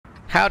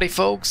Howdy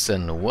folks,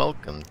 and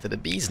welcome to the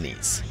Bee's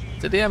Knees.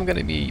 Today I'm going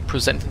to be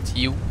presenting to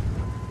you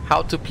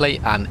how to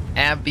play an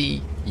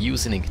Abbey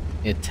using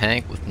a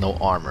tank with no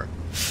armor.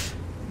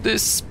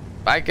 This,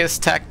 I guess,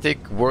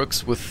 tactic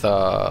works with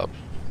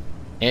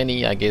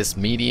any, I guess,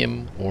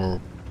 medium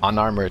or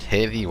unarmored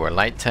heavy or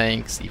light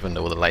tanks, even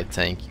though with a light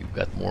tank you've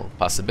got more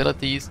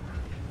possibilities.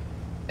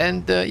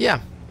 And yeah,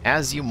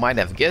 as you might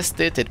have guessed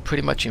it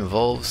pretty much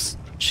involves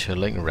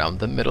chilling around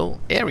the middle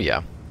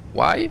area.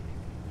 Why?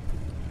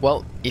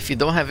 Well, if you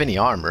don't have any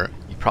armor,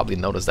 you probably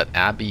notice that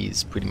Abbey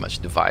is pretty much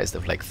devised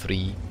of like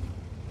 3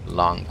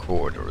 long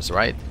corridors,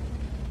 right?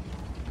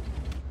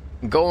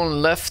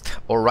 Going left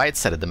or right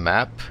side of the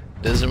map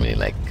doesn't really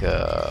like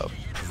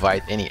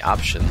provide any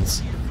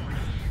options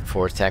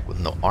for attack with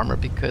no armor,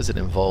 because it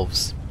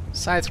involves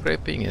side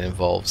scraping, it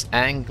involves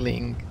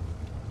angling,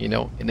 you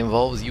know, it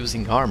involves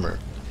using armor.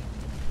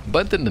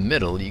 But in the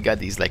middle you got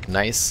these like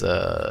nice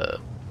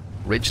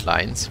ridge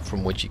lines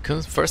from which you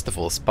can first of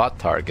all spot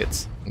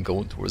targets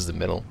going towards the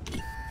middle.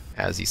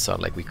 As you saw,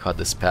 like we caught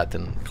this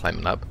pattern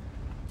climbing up.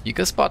 You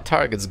can spot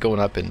targets going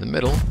up in the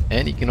middle,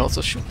 and you can also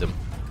shoot them.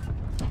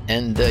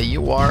 And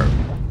you are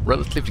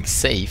relatively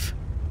safe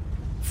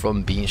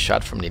from being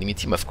shot from the enemy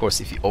team. Of course,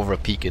 if you over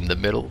peek in the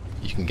middle,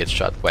 you can get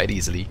shot quite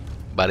easily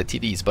by the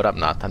TDs, but I'm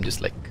not. I'm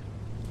just like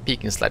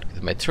peeking slightly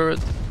with my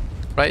turret,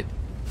 right?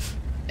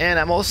 And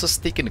I'm also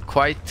sticking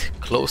quite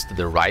close to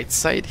the right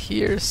side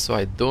here, so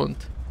I don't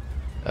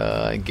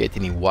get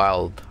any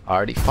wild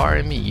arty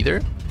firing me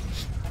either.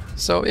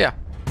 So yeah,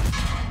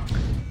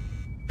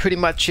 pretty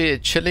much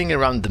chilling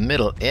around the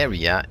middle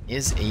area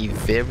is a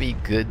very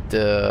good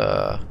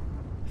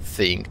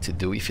thing to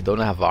do if you don't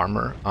have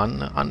armor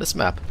on this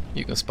map.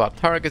 You can spot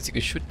targets, you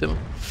can shoot them.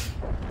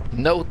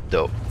 Note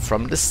though,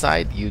 from this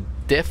side you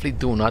definitely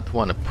do not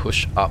want to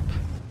push up.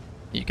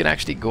 You can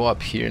actually go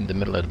up here in the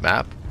middle of the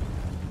map.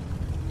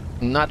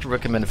 Not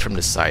recommended from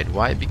the side.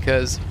 Why?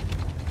 Because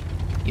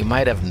you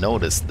might have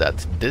noticed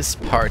that this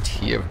part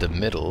here of the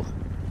middle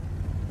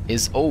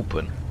is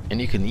open, and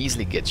you can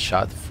easily get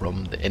shot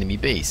from the enemy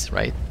base,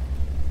 right?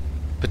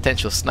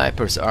 Potential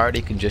snipers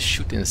already can just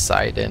shoot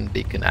inside and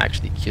they can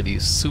actually kill you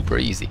super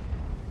easy.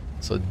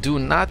 So do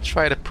not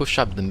try to push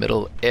up the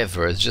middle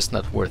ever, it's just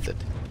not worth it,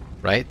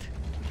 right?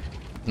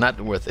 Not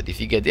worth it.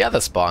 If you get the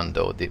other spawn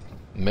though, the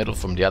middle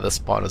from the other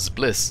spawn is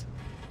bliss.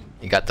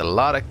 You got a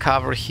lot of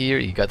cover here,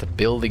 you got a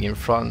building in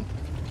front,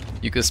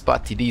 you can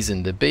spot TDs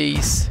in the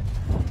base,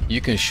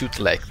 you can shoot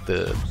like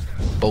the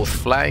both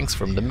flanks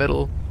from the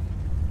middle.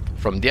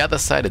 From the other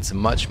side it's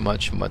much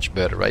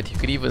better, right? You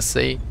could even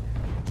say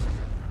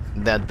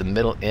that the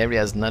middle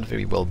area is not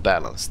very well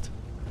balanced,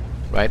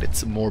 right?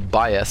 It's more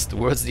biased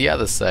towards the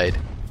other side.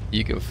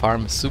 You can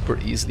farm super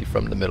easily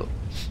from the middle.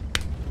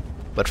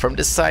 But from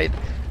this side,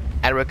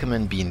 I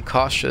recommend being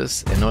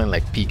cautious and only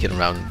like peeking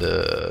around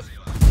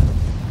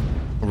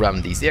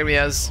these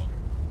areas.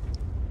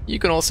 You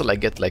can also like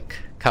get like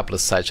a couple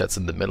of side shots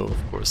in the middle,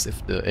 of course,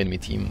 if the enemy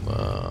team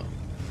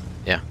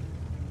yeah,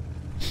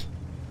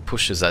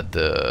 pushes at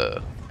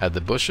the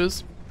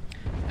bushes.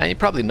 And you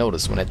probably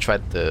noticed when I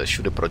tried to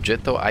shoot a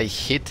progetto, I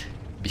hit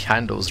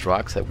behind those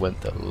rocks. I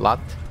went a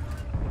lot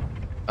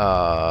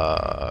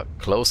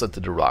closer to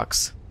the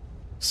rocks,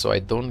 so I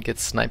don't get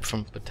sniped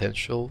from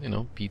potential, you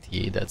know,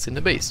 PTA that's in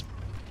the base.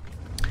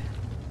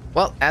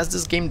 Well, as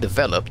this game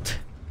developed,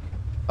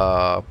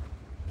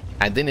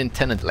 I didn't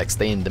intend to like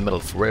stay in the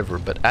middle forever,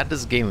 but as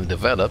this game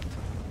developed,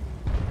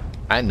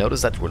 I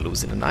noticed that we're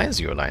losing an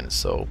ISO line,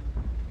 so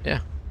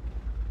yeah.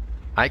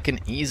 I can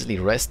easily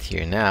rest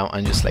here now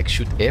and just like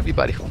shoot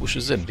everybody who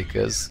pushes in,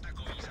 because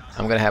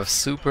I'm gonna have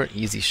super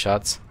easy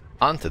shots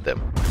onto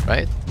them,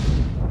 right?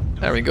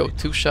 There we go,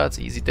 2 shots,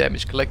 easy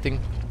damage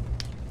collecting.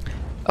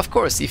 Of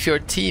course, if your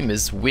team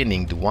is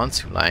winning the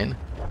 1-2 line,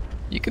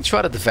 you can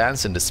try to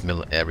advance in this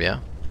middle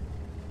area,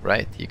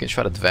 right? You can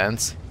try to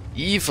advance,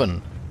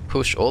 even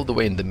push all the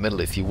way in the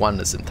middle if you want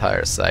this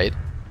entire side,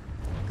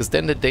 because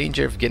then the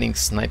danger of getting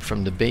sniped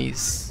from the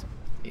base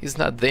is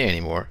not there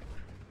anymore.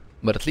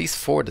 But at least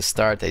for the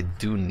start, I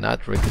do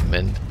not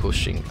recommend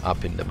pushing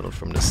up in the middle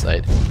from the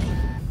side.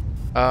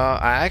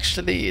 That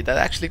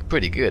actually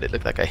pretty good. It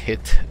looked like I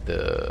hit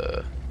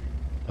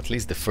at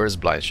least the first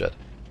blind shot.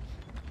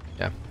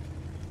 Yeah.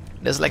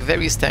 There's like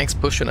various tanks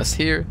pushing us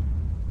here.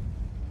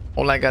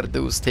 All I gotta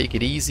do is take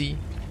it easy.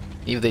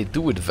 If they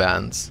do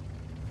advance,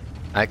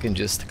 I can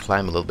just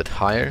climb a little bit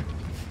higher.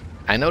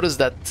 I noticed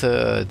that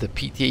the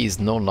PTA is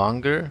no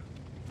longer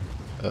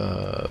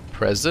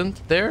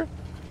present there.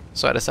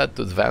 So I decided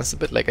to advance a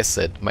bit. Like I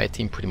said, my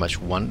team pretty much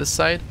won this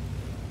side.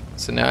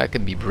 So now I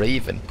can be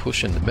brave and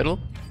push in the middle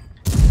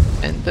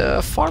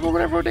and farm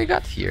whatever they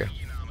got here.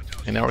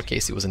 In our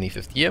case it was an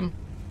E50M.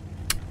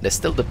 There's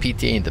still the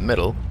PTA in the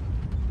middle,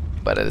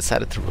 but I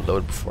decided to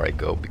reload before I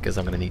go, because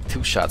I'm gonna need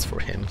 2 shots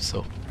for him.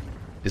 So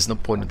there's no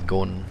point in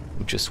going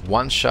with just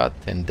 1 shot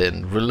and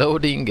then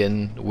reloading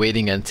and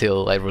waiting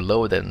until I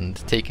reload and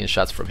taking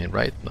shots from him,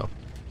 right? No.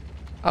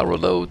 I'll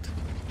reload,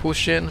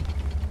 push in.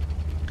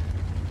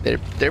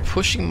 They're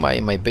pushing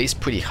my base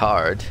pretty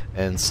hard,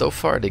 and so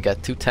far they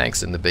got 2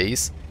 tanks in the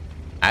base.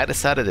 I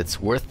decided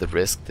it's worth the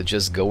risk to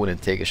just go in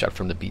and take a shot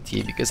from the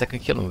PTA because I can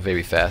kill him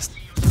very fast.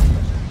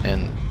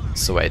 And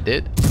so I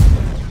did.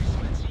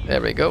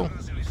 There we go.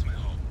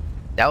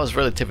 That was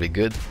relatively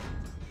good.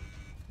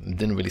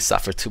 Didn't really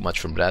suffer too much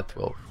from that.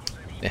 Well,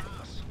 yeah.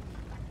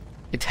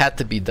 It had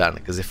to be done,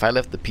 because if I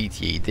left the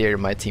PTA there,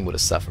 my team would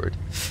have suffered.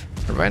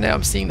 And right now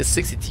I'm seeing the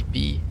 60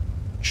 TP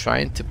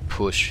trying to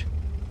push.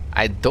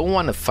 I don't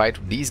want to fight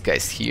with these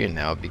guys here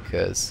now,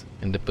 because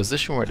in the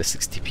position where the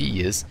 60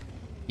 TP is,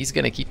 he's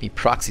gonna keep me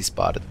proxy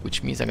spotted,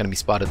 which means I'm gonna be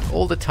spotted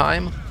all the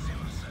time,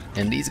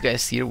 and these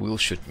guys here will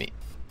shoot me.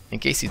 In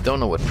case you don't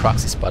know what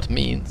proxy spot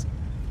means,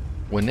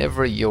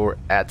 whenever you're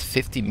at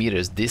 50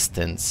 meters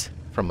distance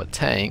from a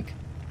tank,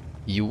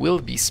 you will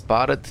be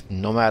spotted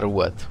no matter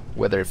what,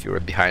 whether if you're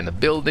behind a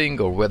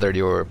building or whether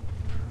you're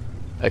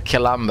a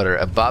kilometer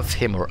above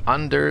him or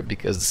under,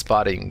 because the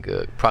spotting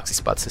proxy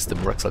spot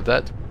system works like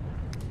that.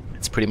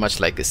 It's pretty much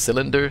like a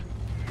cylinder,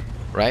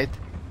 right?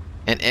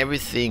 And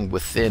everything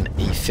within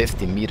a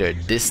 50-meter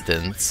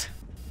distance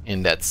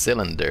in that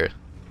cylinder,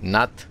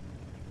 not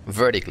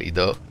vertically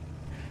though,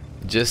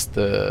 just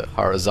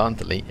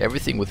horizontally,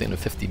 everything within a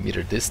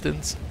 50-meter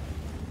distance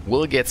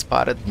will get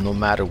spotted no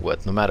matter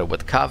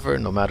what cover,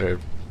 no matter,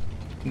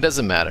 it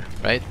doesn't matter,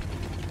 right?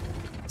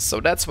 So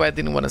that's why I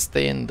didn't want to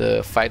stay in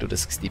the fight with the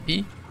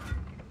 60p,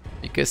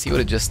 because he would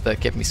have just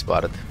kept me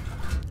spotted.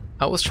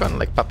 I was trying to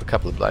like pop a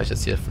couple of blind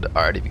shots here for the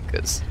RD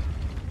because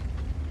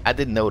I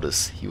didn't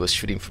notice he was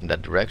shooting from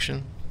that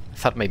direction. I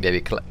thought maybe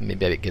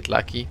I'd get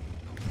lucky,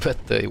 but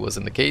it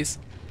wasn't the case.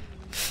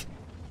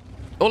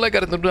 All I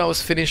gotta do now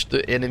is finish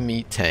the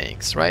enemy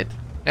tanks, right?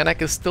 And I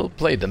can still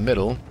play the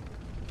middle,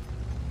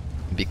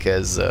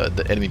 because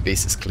the enemy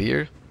base is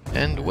clear.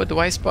 And what do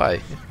I spy?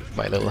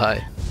 My little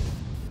eye.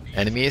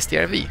 Enemy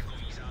STRV.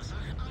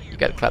 You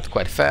got clapped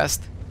quite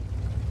fast.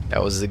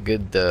 That was a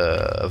good,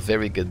 a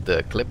very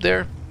good clip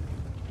there.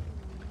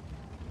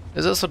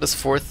 There's also this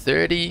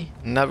 430.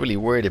 Not really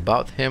worried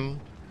about him.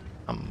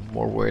 I'm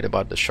more worried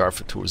about the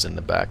Charfateurs in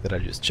the back that are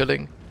just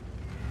chilling.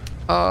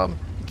 In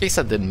case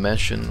I didn't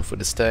mention, for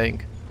this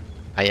tank,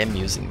 I am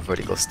using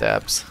vertical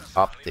stabs,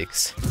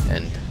 optics,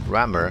 and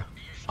rammer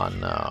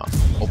on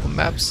open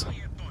maps.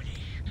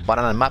 But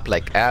on a map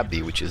like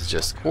Abbey, which is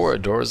just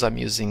corridors, I'm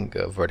using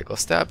vertical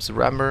stabs,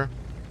 rammer,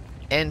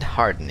 and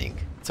hardening.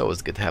 It's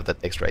always good to have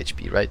that extra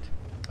HP, right?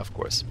 Of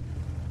course.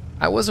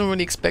 I wasn't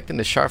really expecting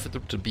the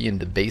Charfateur to be in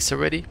the base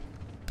already,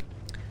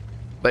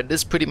 but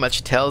this pretty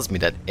much tells me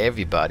that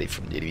everybody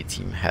from the enemy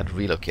team had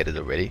relocated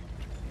already.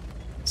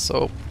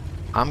 So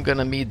I'm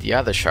gonna meet the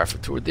other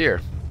Charfateur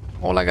there.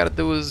 All I gotta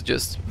do is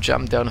just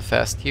jump down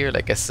fast here.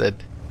 Like I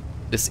said,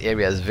 this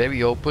area is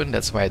very open,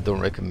 that's why I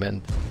don't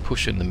recommend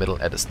pushing the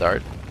middle at the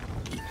start.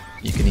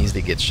 You can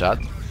easily get shot.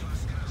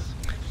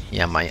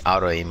 Yeah, my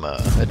auto-aim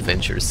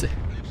adventures.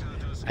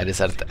 I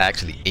decided to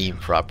actually aim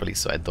properly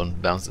so I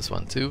don't bounce this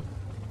one too.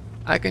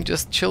 I can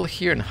just chill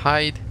here and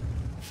hide.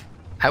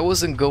 I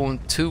wasn't going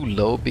too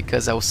low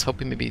because I was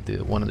hoping maybe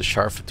one of the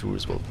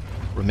Charfateurs, well,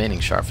 remaining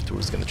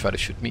Charfateurs, is gonna try to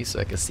shoot me so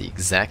I can see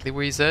exactly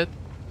where he's at.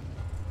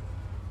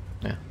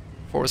 Yeah.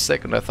 For a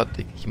second I thought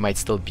that he might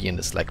still be in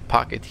this like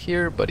pocket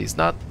here, but he's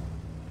not.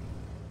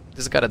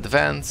 Just gotta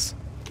advance,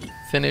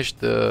 finish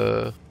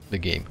the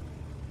game.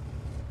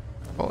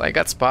 Well, I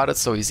got spotted,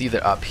 so he's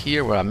either up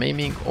here where I'm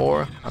aiming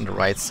or on the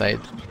right side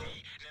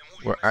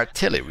where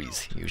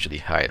artilleries usually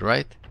hide,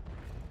 right?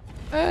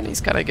 And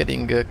he's kinda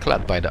getting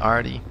clapped by the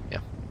RD. Yeah,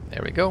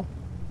 there we go.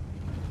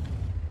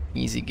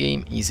 Easy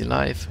game, easy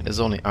life. There's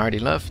only RD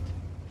left.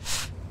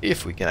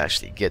 If we can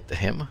actually get to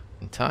him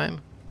in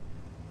time.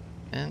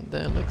 And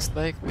looks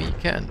like we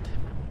can't.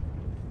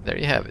 There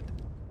you have it.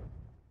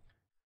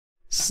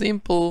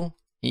 Simple,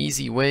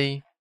 easy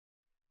way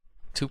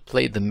to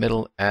play the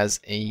middle as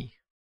a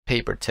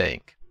paper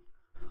tank.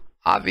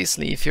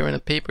 Obviously, if you're in a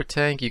paper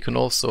tank, you can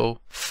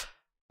also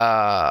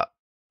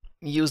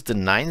use the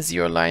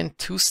 9-0 line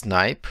to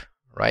snipe,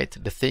 right?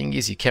 The thing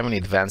is, you can't really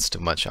advance too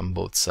much on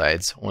both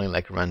sides, only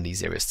like run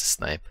these areas to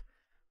snipe.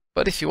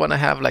 But if you want to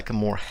have like a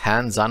more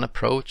hands-on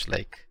approach,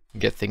 like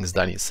get things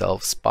done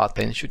yourself, spot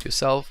and shoot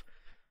yourself,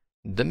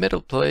 the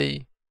middle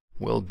play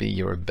will be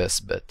your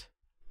best bet,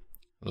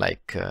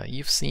 like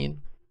you've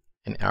seen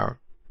in our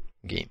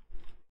game.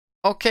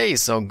 Okay,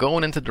 so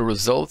going into the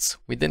results,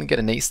 we didn't get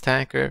an ace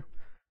tanker.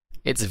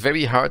 It's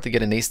very hard to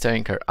get an ace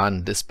tanker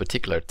on this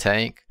particular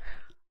tank.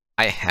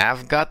 I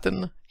have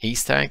gotten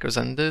ace tankers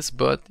on this,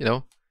 but you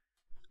know,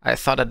 I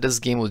thought that this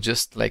game was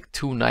just like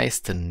too nice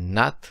to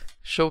not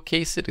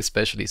showcase it,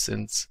 especially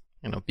since,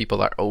 you know,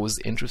 people are always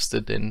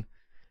interested in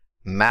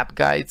map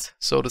guides,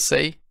 so to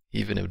say,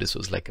 even if this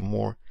was like a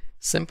more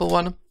simple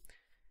one.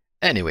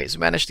 Anyways,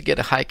 we managed to get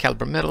a high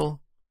caliber medal.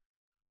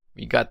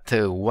 We got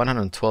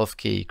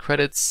 112k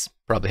credits,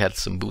 probably had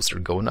some booster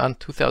going on,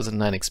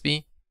 2009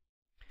 XP,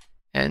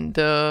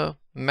 and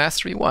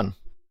Mastery 1.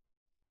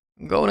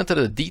 Going into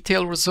the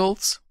detailed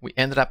results, we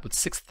ended up with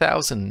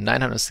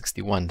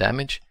 6,961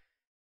 damage.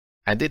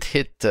 I did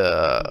hit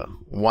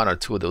one or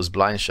two of those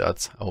blind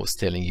shots I was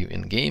telling you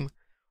in game.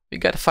 We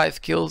got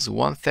 5 kills,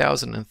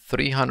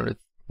 1,300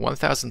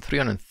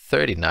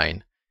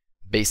 1339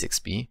 base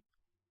XP.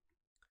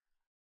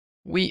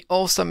 We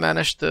also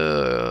managed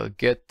to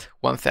get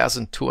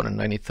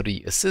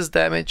 1293 assist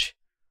damage.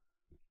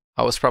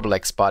 I was probably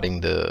like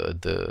spotting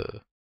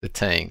the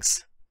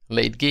tanks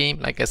late game.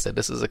 Like I said,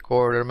 this is a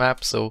corridor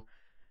map, so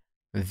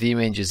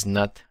V-range is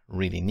not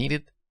really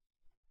needed.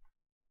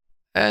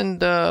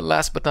 And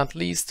last but not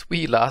least,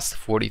 we lost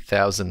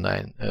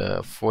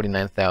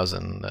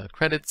 49,000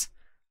 credits.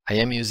 I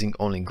am using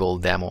only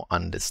gold ammo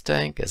on this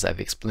tank, as I've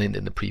explained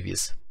in the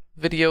previous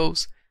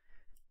videos,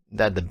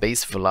 that the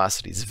base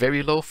velocity is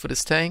very low for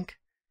this tank,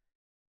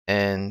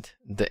 and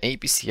the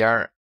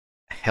APCR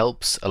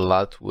helps a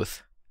lot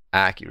with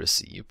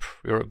accuracy.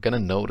 You're gonna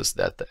notice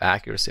that the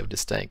accuracy of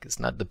this tank is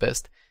not the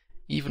best,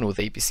 even with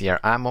APCR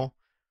ammo,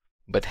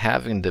 but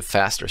having the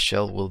faster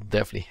shell will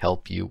definitely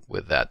help you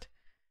with that.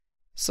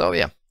 So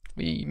yeah,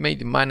 we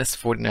made minus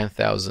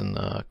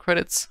 49,000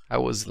 credits. I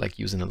was like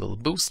using a little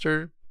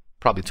booster,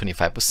 probably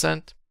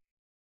 25%,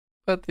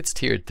 but it's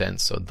tier 10,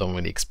 so don't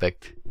really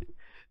expect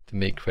to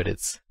make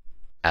credits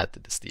at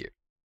this tier.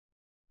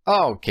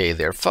 Okay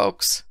there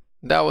folks,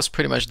 that was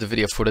pretty much the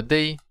video for the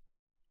day.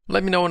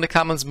 Let me know in the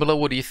comments below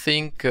what do you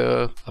think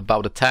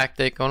about the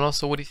tactic, and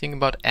also what do you think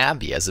about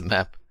Abbey as a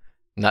map.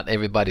 Not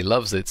everybody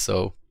loves it,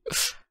 so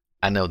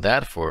I know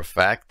that for a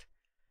fact.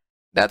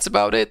 That's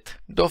about it.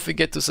 Don't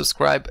forget to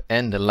subscribe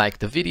and like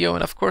the video,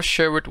 and of course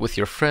share it with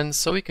your friends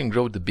so we can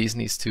grow the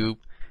business to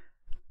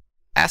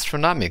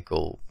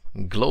astronomical,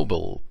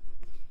 global,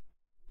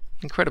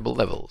 incredible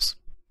levels.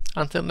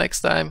 Until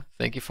next time,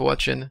 thank you for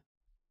watching.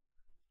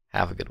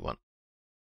 Have a good one.